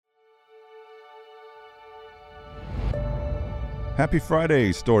Happy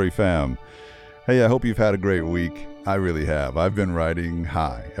Friday, Story Fam. Hey, I hope you've had a great week. I really have. I've been riding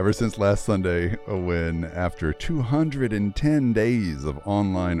high ever since last Sunday when, after 210 days of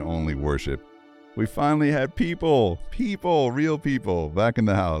online-only worship, we finally had people, real people, back in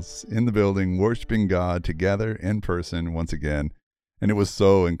the house, in the building, worshiping God together in person once again. And it was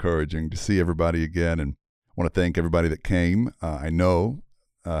so encouraging to see everybody again. And I want to thank everybody that came. I know,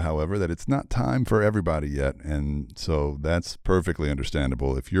 however, that it's not time for everybody yet. And so that's perfectly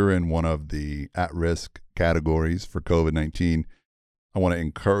understandable. If you're in one of the at-risk categories for COVID-19, I want to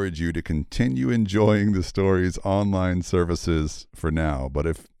encourage you to continue enjoying the Story's online services for now. But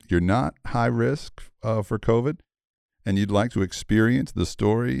if you're not high risk for COVID and you'd like to experience the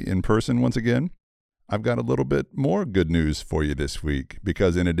Story in person once again, I've got a little bit more good news for you this week,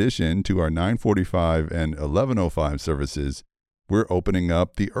 because in addition to our 9:45 and 11:05 services, we're opening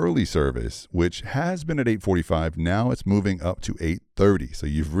up the early service, which has been at 8:45. Now it's moving up to 8:30. So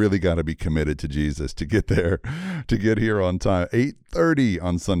you've really got to be committed to Jesus to get there, to get here on time. 8:30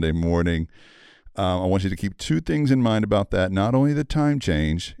 on Sunday morning. I want you to keep two things in mind about that. Not only the time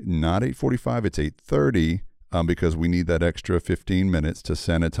change, not 8:45, it's 8:30. Because we need that extra 15 minutes to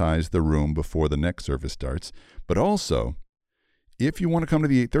sanitize the room before the next service starts. But also, if you want to come to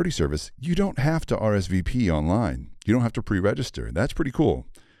the 8:30 service, you don't have to RSVP online. You don't have to pre-register. That's pretty cool.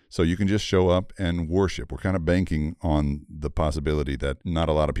 So you can just show up and worship. We're kind of banking on the possibility that not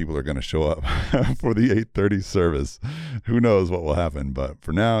a lot of people are going to show up for the 8:30 service. Who knows what will happen? But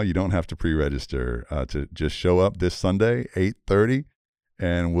for now, you don't have to pre-register to just show up this Sunday, 8:30.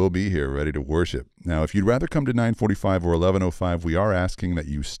 And we'll be here ready to worship. Now, if you'd rather come to 9:45 or 11:05, we are asking that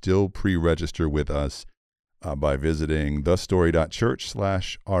you still pre-register with us by visiting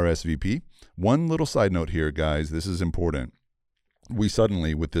thestory.church/RSVP. One little side note here, guys, this is important. We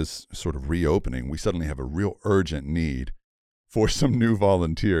suddenly, with this sort of reopening, we suddenly have a real urgent need for some new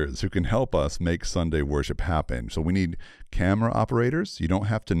volunteers who can help us make Sunday worship happen. So we need camera operators. You don't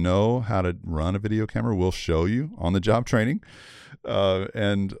have to know how to run a video camera. We'll show you on the job training.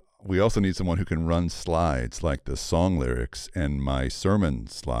 And we also need someone who can run slides like the song lyrics and my sermon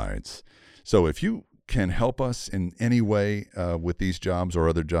slides. So if you can help us in any way with these jobs or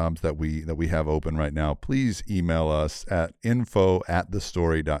other jobs that we have open right now, please email us at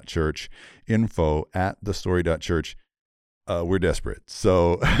info@thestory.church, info@thestory.church. We're desperate,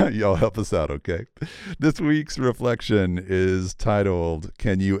 so y'all help us out, okay? This week's reflection is titled,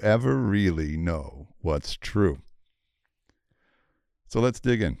 Can You Ever Really Know What's True? So let's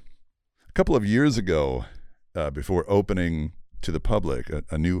dig in. A couple of years ago, before opening to the public,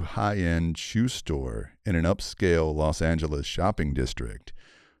 a new high-end shoe store in an upscale Los Angeles shopping district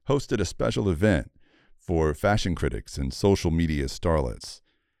hosted a special event for fashion critics and social media starlets.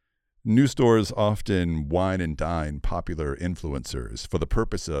 New stores often wine and dine popular influencers for the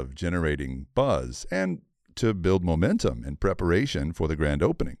purpose of generating buzz and to build momentum in preparation for the grand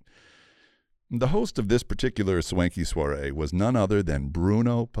opening. The host of this particular swanky soiree was none other than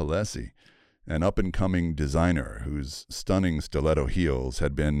Bruno Palessi, an up-and-coming designer whose stunning stiletto heels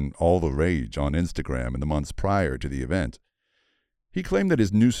had been all the rage on Instagram in the months prior to the event. He claimed that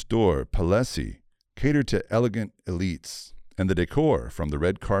his new store, Palessi, catered to elegant elites, and the decor, from the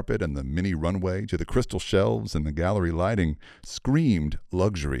red carpet and the mini runway to the crystal shelves and the gallery lighting, screamed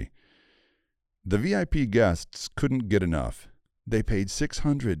luxury. The VIP guests couldn't get enough. They paid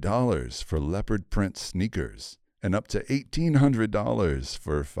 $600 for leopard print sneakers and up to $1,800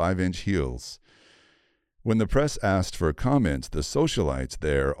 for 5-inch heels. When the press asked for comments, the socialites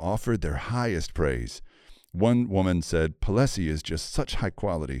there offered their highest praise. One woman said, "Palessi is just such high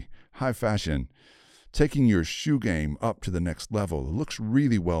quality, high fashion, taking your shoe game up to the next level. It looks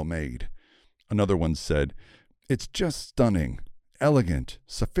really well made." Another one said, "It's just stunning, elegant,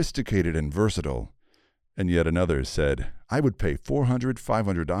 sophisticated, and versatile." And yet another said, "I would pay $400,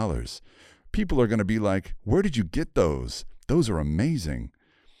 $500. People are going to be like, 'Where did you get those? Those are amazing.'"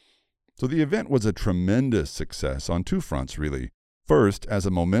 So the event was a tremendous success on two fronts, really. First, as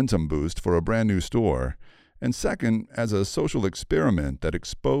a momentum boost for a brand new store, and second, as a social experiment that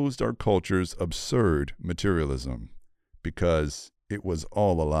exposed our culture's absurd materialism, because it was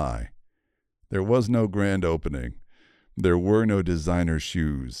all a lie. There was no grand opening. There were no designer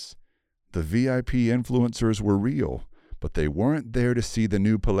shoes. The VIP influencers were real, but they weren't there to see the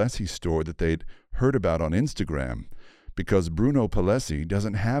new Palessi store that they'd heard about on Instagram, because Bruno Palessi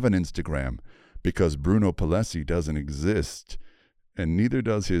doesn't have an Instagram, because Bruno Palessi doesn't exist, and neither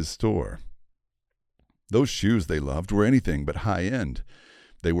does his store. Those shoes they loved were anything but high-end.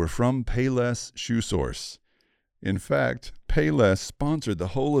 They were from Payless Shoe Source. In fact, Payless sponsored the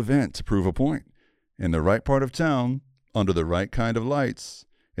whole event to prove a point. In the right part of town, under the right kind of lights,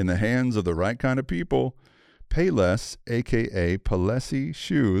 in the hands of the right kind of people, Payless, aka Palessi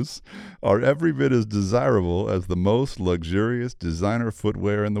shoes, are every bit as desirable as the most luxurious designer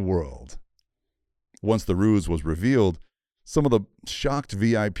footwear in the world. Once the ruse was revealed, some of the shocked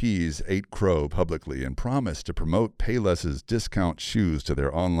VIPs ate crow publicly and promised to promote Payless's discount shoes to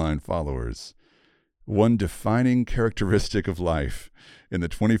their online followers. One defining characteristic of life in the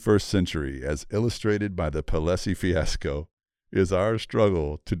 21st century, as illustrated by the Palessi fiasco, is our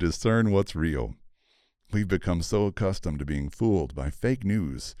struggle to discern what's real. We've become so accustomed to being fooled by fake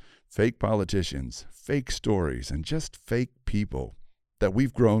news, fake politicians, fake stories, and just fake people that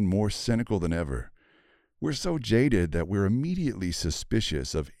we've grown more cynical than ever. We're so jaded that we're immediately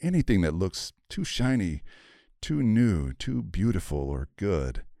suspicious of anything that looks too shiny, too new, too beautiful, or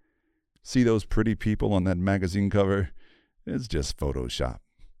good. See those pretty people on that magazine cover? It's just Photoshop.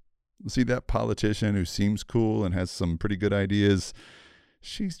 See that politician who seems cool and has some pretty good ideas?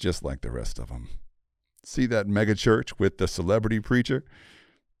 She's just like the rest of them. See that megachurch with the celebrity preacher?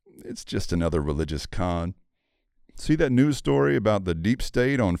 It's just another religious con. See that news story about the deep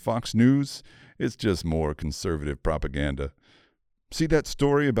state on Fox News? It's just more conservative propaganda. See that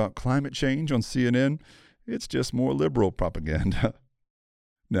story about climate change on CNN? It's just more liberal propaganda.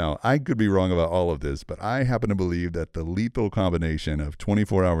 Now, I could be wrong about all of this, but I happen to believe that the lethal combination of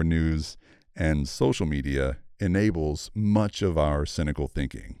 24-hour news and social media enables much of our cynical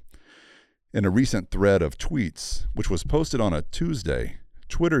thinking. In a recent thread of tweets, which was posted on a Tuesday,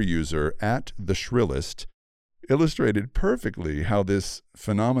 Twitter user @TheShrillest illustrated perfectly how this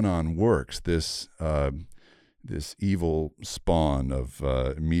phenomenon works, this evil spawn of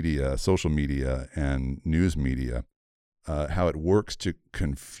media, social media, and news media, how it works to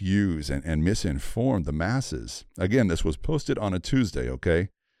confuse and misinform the masses. Again, this was posted on a Tuesday, okay?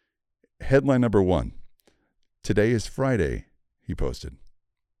 Headline number 1, "Today is Friday," he posted.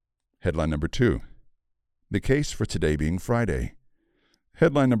 Headline number 2, "The case for today being Friday."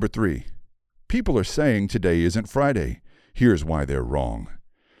 Headline number 3, "People are saying today isn't Friday. Here's why they're wrong."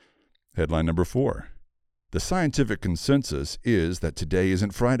 Headline number 4, "The scientific consensus is that today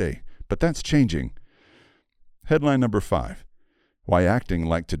isn't Friday, but that's changing." Headline number 5, "Why acting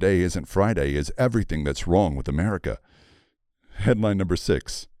like today isn't Friday is everything that's wrong with America." Headline number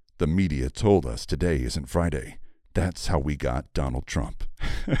 6, "The media told us today isn't Friday. That's how we got Donald Trump."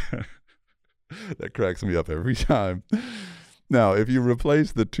 That cracks me up every time. Now, if you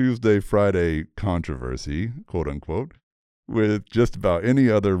replace the Tuesday-Friday controversy, quote unquote, with just about any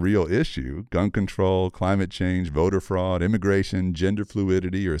other real issue, gun control, climate change, voter fraud, immigration, gender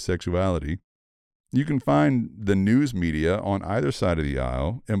fluidity, or sexuality, you can find the news media on either side of the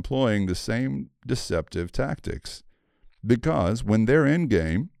aisle employing the same deceptive tactics. Because when their end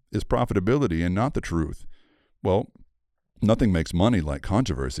game is profitability and not the truth, well, nothing makes money like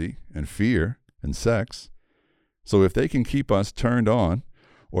controversy and fear and sex. So if they can keep us turned on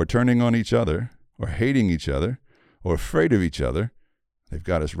or turning on each other or hating each other or afraid of each other, they've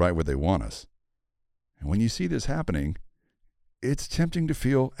got us right where they want us. And when you see this happening, it's tempting to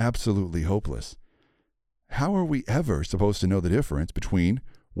feel absolutely hopeless. How are we ever supposed to know the difference between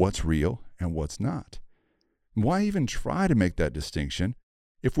what's real and what's not? Why even try to make that distinction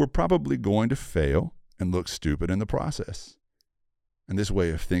if we're probably going to fail and look stupid in the process? And this way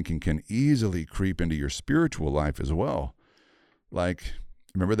of thinking can easily creep into your spiritual life as well. Like,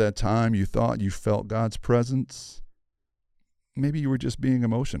 remember that time you thought you felt God's presence? Maybe you were just being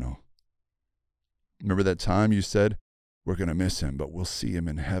emotional. Remember that time you said, "We're going to miss him, but we'll see him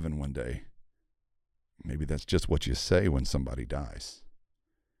in heaven one day"? Maybe that's just what you say when somebody dies.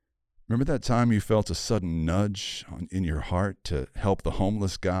 Remember that time you felt a sudden nudge in your heart to help the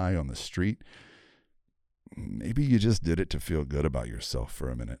homeless guy on the street? Maybe you just did it to feel good about yourself for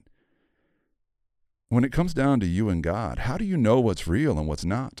a minute. When it comes down to you and God, how do you know what's real and what's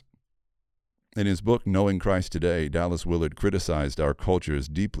not? In his book, Knowing Christ Today, Dallas Willard criticized our culture's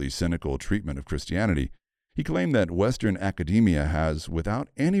deeply cynical treatment of Christianity. He claimed that Western academia has, without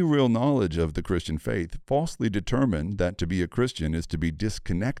any real knowledge of the Christian faith, falsely determined that to be a Christian is to be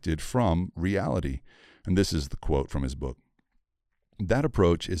disconnected from reality. And this is the quote from his book. That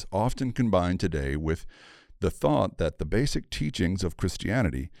approach is often combined today with the thought that the basic teachings of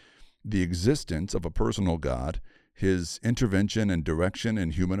Christianity, the existence of a personal God, his intervention and direction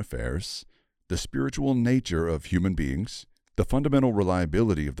in human affairs, the spiritual nature of human beings, the fundamental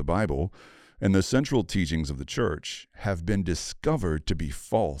reliability of the Bible, and the central teachings of the church have been discovered to be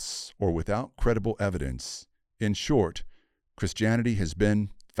false or without credible evidence. In short, Christianity has been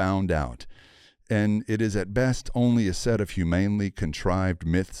found out, and it is at best only a set of humanely contrived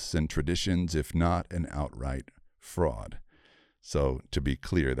myths and traditions, if not an outright fraud. So to be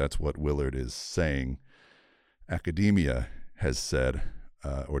clear, that's what Willard is saying academia has said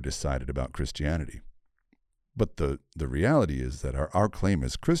or decided about Christianity. But the reality is that our claim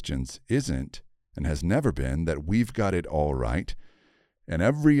as Christians isn't and has never been that we've got it all right and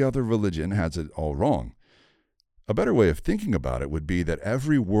every other religion has it all wrong. A better way of thinking about it would be that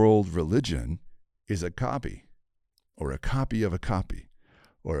every world religion is a copy, or a copy of a copy,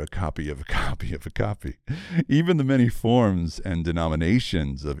 or a copy of a copy of a copy. Even the many forms and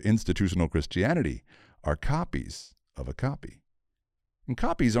denominations of institutional Christianity are copies of a copy. And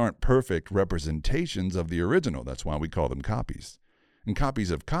copies aren't perfect representations of the original. That's why we call them copies. And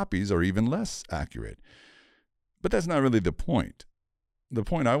copies of copies are even less accurate. But that's not really the point. The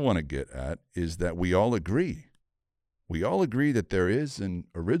point I want to get at is that we all agree. We all agree that there is an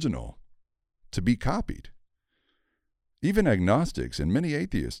original to be copied. Even agnostics and many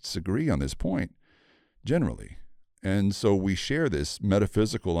atheists agree on this point, generally. And so we share this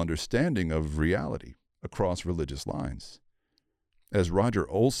metaphysical understanding of reality across religious lines. As Roger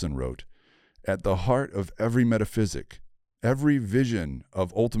Olson wrote, at the heart of every metaphysic, every vision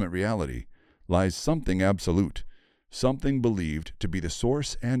of ultimate reality, lies something absolute, something believed to be the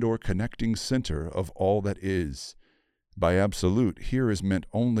source and or connecting center of all that is. By absolute, here is meant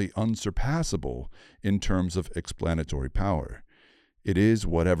only unsurpassable in terms of explanatory power. It is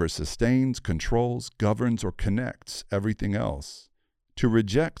whatever sustains, controls, governs, or connects everything else. To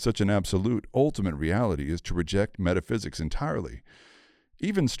reject such an absolute, ultimate reality is to reject metaphysics entirely.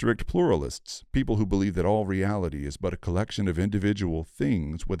 Even strict pluralists, people who believe that all reality is but a collection of individual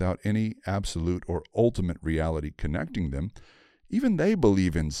things without any absolute or ultimate reality connecting them, even they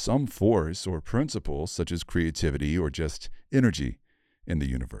believe in some force or principle such as creativity or just energy in the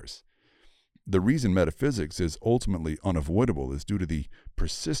universe. The reason metaphysics is ultimately unavoidable is due to the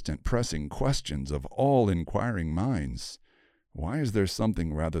persistent, pressing questions of all inquiring minds. Why is there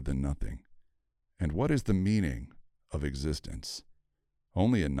something rather than nothing? And what is the meaning of existence?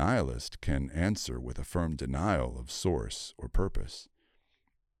 Only a nihilist can answer with a firm denial of source or purpose.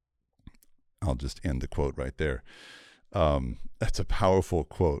 I'll just end the quote right there. That's a powerful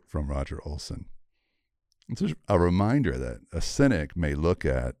quote from Roger Olson. It's a reminder that a cynic may look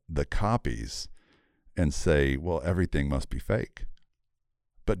at the copies and say, well, everything must be fake.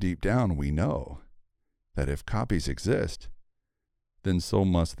 But deep down, we know that if copies exist, then so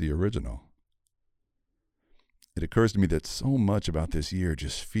must the original. It occurs to me that so much about this year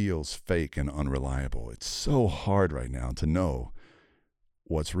just feels fake and unreliable. It's so hard right now to know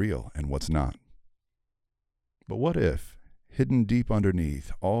what's real and what's not. But what if, hidden deep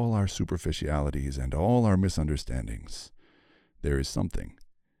underneath all our superficialities and all our misunderstandings, there is something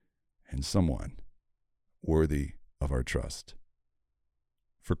and someone worthy of our trust?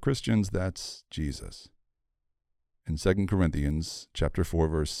 For Christians, that's Jesus. In 2 Corinthians chapter 4,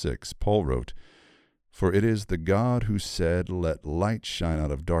 verse 6, Paul wrote, "For it is the God who said, 'Let light shine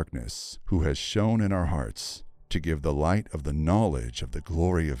out of darkness,' who has shone in our hearts to give the light of the knowledge of the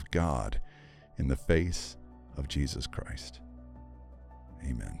glory of God in the face of Jesus Christ."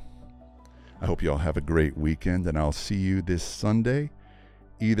 Amen. I hope you all have a great weekend, and I'll see you this Sunday,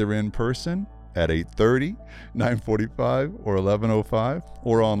 either in person at 8:30, 9:45, or 11:05,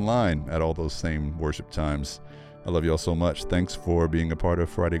 or online at all those same worship times. I love you all so much. Thanks for being a part of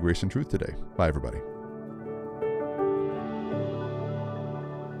Friday Grace and Truth today. Bye, everybody.